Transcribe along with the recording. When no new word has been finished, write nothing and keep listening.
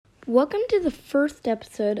Welcome to the first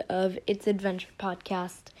episode of It's Adventure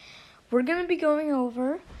Podcast. We're going to be going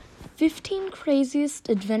over 15 craziest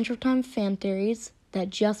Adventure Time fan theories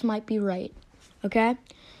that just might be right. Okay?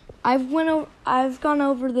 I've gone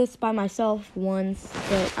over this by myself once,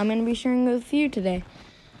 but I'm going to be sharing it with you today.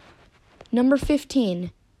 Number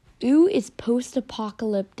 15. Ooo is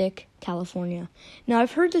post-apocalyptic California. Now,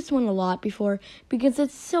 I've heard this one a lot before because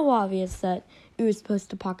it's so obvious that Ooo is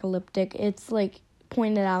post-apocalyptic. It's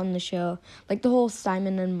pointed out in the show, like the whole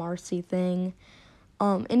Simon and Marcy thing,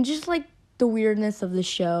 and just the weirdness of the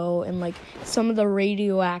show, and some of the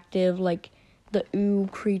radioactive, the Ooo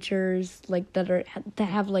creatures, that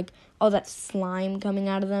have all that slime coming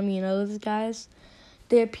out of them. You know those guys?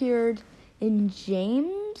 They appeared in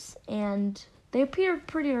James, and they appeared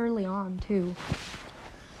pretty early on too.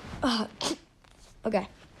 Okay.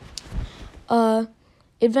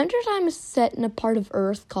 Adventure Time is set in a part of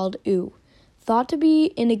Earth called Ooo, thought to be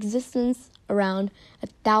in existence around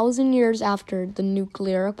 1,000 years after the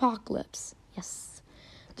nuclear apocalypse. Yes.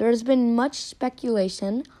 There has been much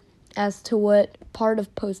speculation as to what part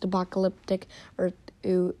of post-apocalyptic Earth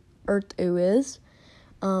Ooo is.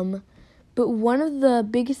 But one of the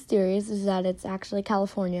biggest theories is that it's actually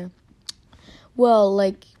California. Well,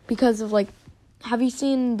 because of, have you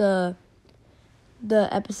seen the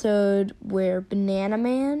episode where Banana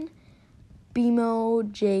Man,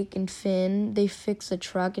 Bimo, Jake, and Finn, they fix a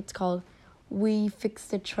truck? It's called We Fix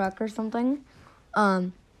the Truck or something.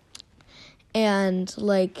 And,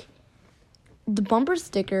 the bumper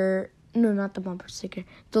sticker, no, not the bumper sticker,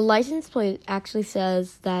 the license plate actually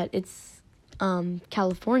says that it's,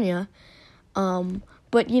 California. But,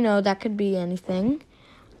 that could be anything.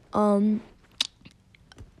 Well,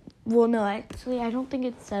 no, actually, I don't think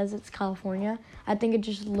it says it's California. I think it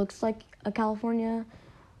just looks like a California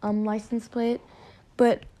license plate,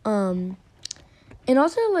 but and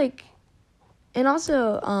also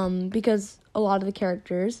because a lot of the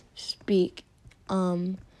characters speak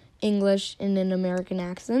English in an American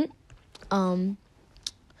accent, so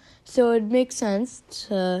it makes sense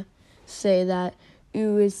to say that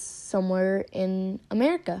Ooo is somewhere in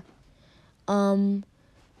America.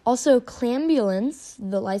 Also, Clambulance,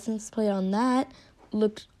 the license plate on that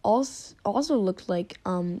also looked like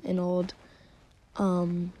an old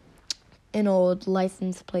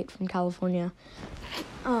license plate from California.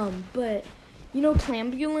 But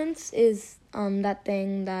Clambulance is that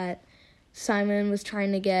thing that Simon was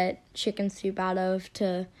trying to get chicken soup out of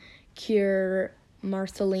to cure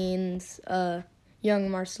Marceline's young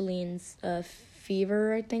Marceline's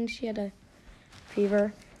fever. I think she had a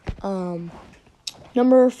fever.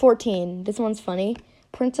 Number 14. This one's funny.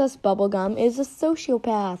 Princess Bubblegum is a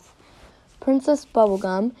sociopath. Princess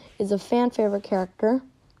Bubblegum is a fan favorite character,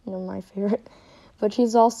 not my favorite, but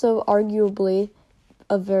she's also arguably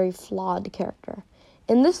a very flawed character.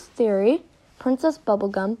 In this theory, Princess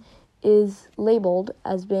Bubblegum is labeled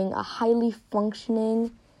as being a highly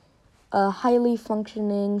functioning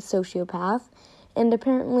sociopath, and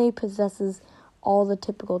apparently possesses all the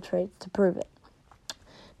typical traits to prove it.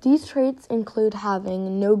 These traits include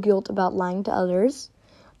having no guilt about lying to others,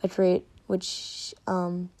 a trait which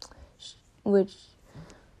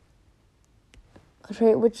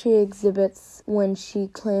she exhibits when she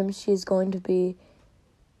claims she's going to be...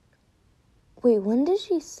 Wait, when did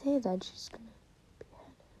she say that she's going to be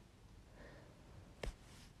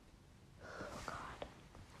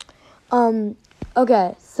beheaded?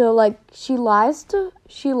 Okay, so, she lies to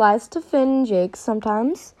Finn and Jake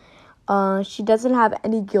sometimes. She doesn't have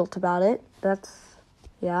any guilt about it.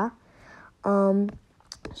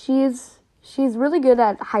 She's really good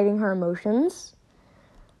at hiding her emotions,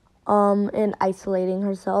 and isolating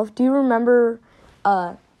herself. Do you remember,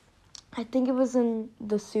 I think it was in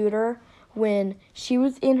The Suitor, when she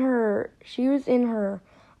was in her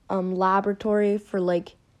laboratory for,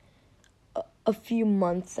 a few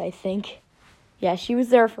months, I think. Yeah, she was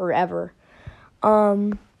there forever.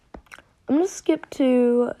 I'm going to skip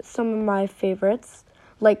to some of my favorites,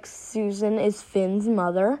 like Susan is Finn's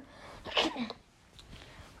mother.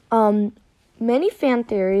 Many fan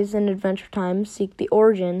theories in Adventure Time seek the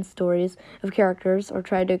origin stories of characters or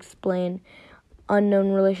try to explain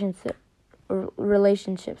unknown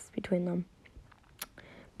relationships between them.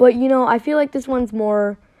 But, I feel like this one's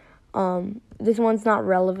not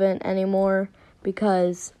relevant anymore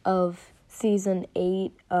because of Season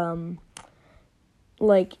 8,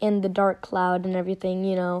 in the Dark Cloud and everything,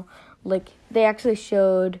 they actually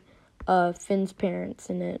showed Finn's parents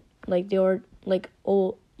in it,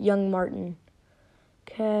 old young Martin.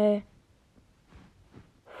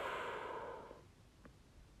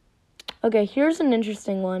 Okay, here's an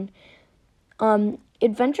interesting one.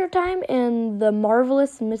 Adventure Time and the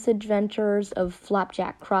Marvelous Misadventures of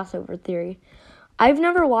Flapjack crossover theory. I've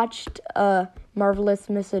never watched Marvelous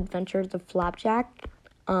Misadventures of Flapjack,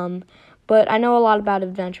 but I know a lot about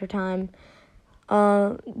Adventure Time.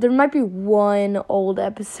 There might be one old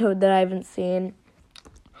episode that I haven't seen,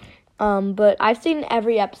 but I've seen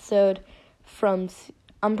every episode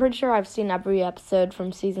I'm pretty sure I've seen every episode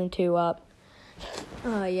from season 2 up.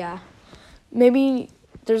 Yeah. Maybe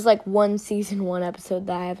there's like one season 1 episode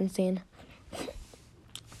that I haven't seen.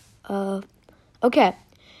 Okay.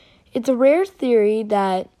 It's a rare theory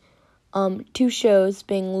that two shows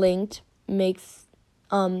being linked makes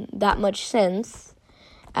that much sense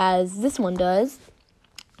as this one does.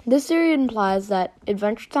 This theory implies that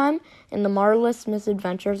Adventure Time and the Marvelous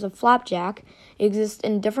Misadventures of Flapjack exist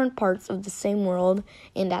in different parts of the same world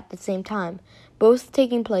and at the same time, both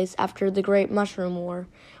taking place after the Great Mushroom War,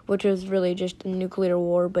 which was really just a nuclear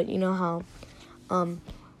war, but you know how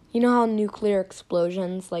nuclear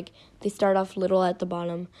explosions, like, they start off little at the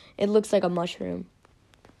bottom. It looks like a mushroom.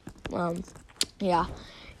 Yeah.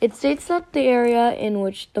 It states that the area in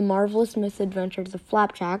which the Marvelous Misadventures of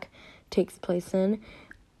Flapjack takes place in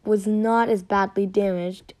was not as badly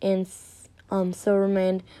damaged and so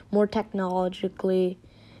remained more technologically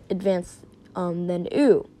advanced than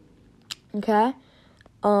Ooo. Okay?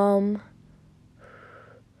 So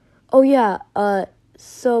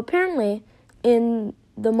apparently in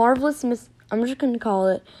the Marvelous I'm just going to call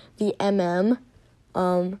it the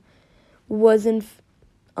was in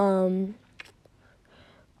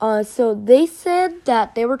so they said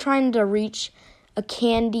that they were trying to reach a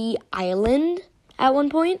candy island at one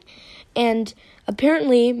point, and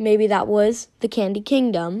apparently maybe that was the Candy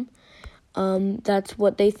Kingdom. That's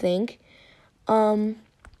what they think. But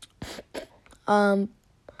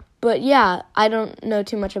yeah, I don't know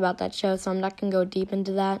too much about that show, so I'm not going to go deep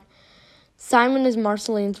into that. Simon is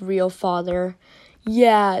Marceline's real father.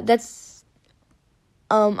 Yeah, that's,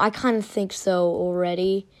 I kind of think so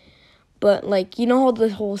already. But, like, you know how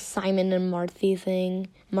the whole Simon and Marcy thing?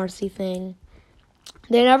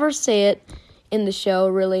 They never say it in the show,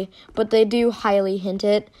 really, but they do highly hint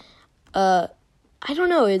it. I don't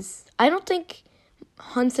know, I don't think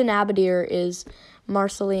Hunson Abadir is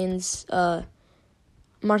Marceline's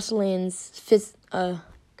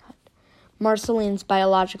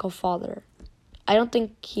biological father. I don't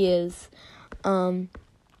think he is.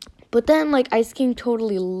 But then, like, Ice King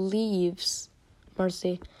totally leaves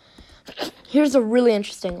Marcy. Here's a really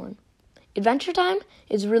interesting one. Adventure Time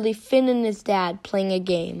is really Finn and his dad playing a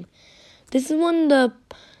game. This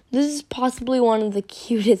is possibly one of the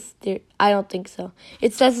cutest I don't think so.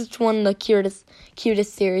 It says it's one of the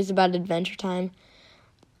cutest series about Adventure Time.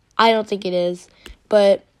 I don't think it is,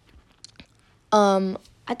 but I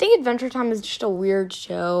think Adventure Time is just a weird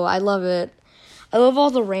show. I love it. I love all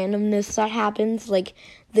the randomness that happens, like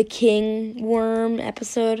the king worm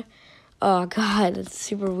episode. Oh god, it's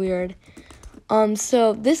super weird.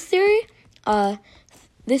 So this theory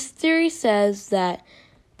says that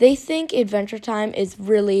they think Adventure Time is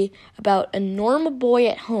really about a normal boy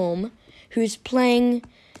at home who's playing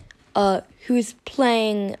like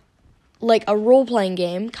a role-playing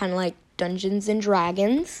game, kind of like Dungeons and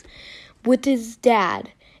Dragons, with his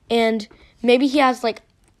dad. And maybe he has like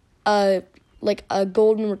a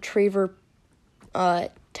golden retriever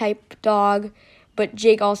type dog, but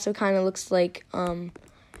Jake also kind of looks like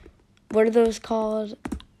what are those called?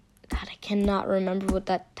 God, I cannot remember what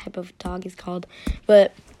that type of dog is called.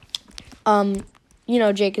 But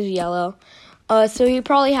Jake is yellow. So he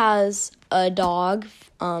probably has a dog.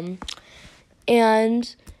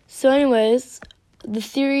 And so anyways, the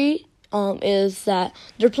theory is that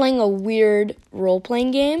they're playing a weird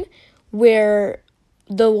role-playing game where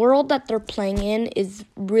the world that they're playing in is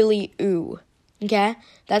really Ooo. Okay?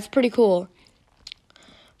 That's pretty cool.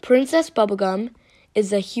 Princess Bubblegum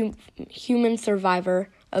is a human survivor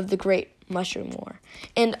of the Great Mushroom War.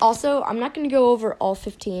 And also, I'm not going to go over all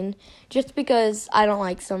 15, just because I don't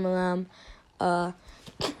like some of them.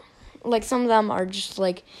 Like, some of them are just,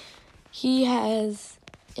 like, he has...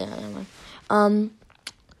 Yeah, never mind.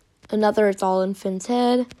 Another, it's all in Finn's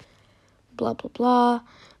head. Blah, blah,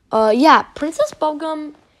 blah. Yeah, Princess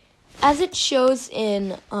Bubblegum, as it shows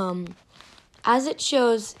in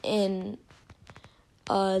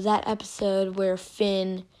that episode where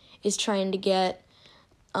Finn is trying to get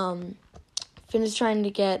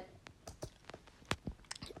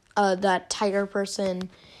that tiger person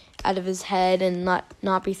out of his head and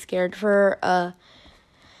not be scared for the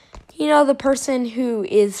person who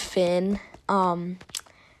is Finn,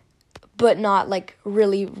 but not like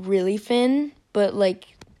really, really Finn, but like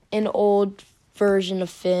an old version of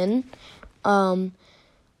Finn.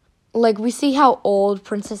 like, we see how old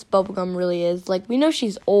Princess Bubblegum really is. Like, we know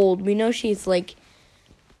she's old. We know she's, like,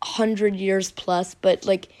 100 years plus, but,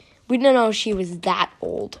 like, we didn't know she was that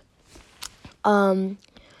old. But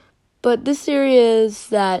this theory is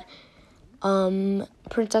that,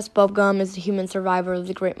 Princess Bubblegum is a human survivor of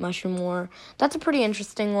the Great Mushroom War. That's a pretty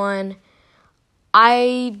interesting one.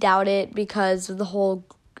 I doubt it because of the whole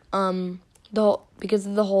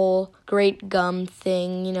Great Gum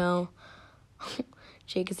thing, you know.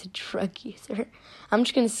 Jake is a drug user. I'm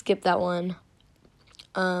just gonna skip that one.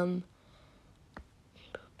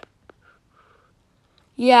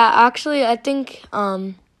 Yeah, actually, I think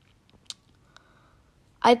I'm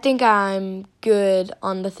good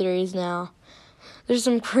on the theories now. There's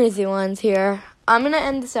some crazy ones here. I'm gonna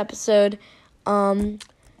end this episode,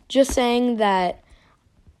 just saying that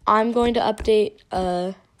I'm going to update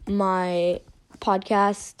my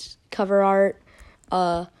podcast cover art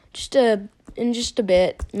in just a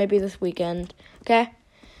bit, maybe this weekend. Okay?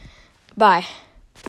 Bye.